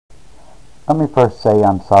Let me first say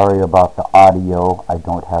I'm sorry about the audio. I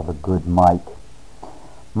don't have a good mic.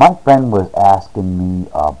 My friend was asking me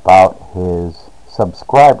about his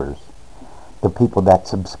subscribers, the people that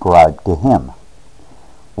subscribe to him.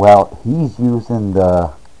 Well, he's using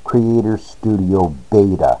the Creator Studio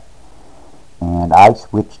Beta, and I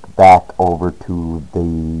switched back over to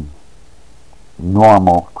the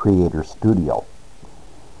normal Creator Studio.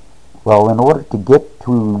 Well, in order to get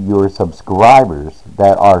to your subscribers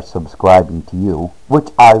that are subscribing to you, which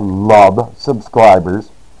I love subscribers,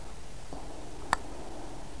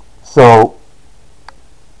 so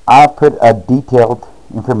I put a detailed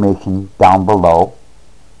information down below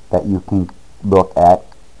that you can look at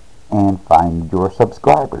and find your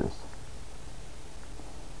subscribers.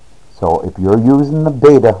 So if you're using the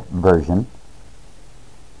beta version,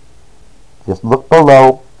 just look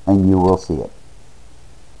below and you will see it.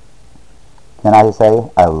 Can I say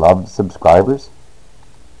I love subscribers?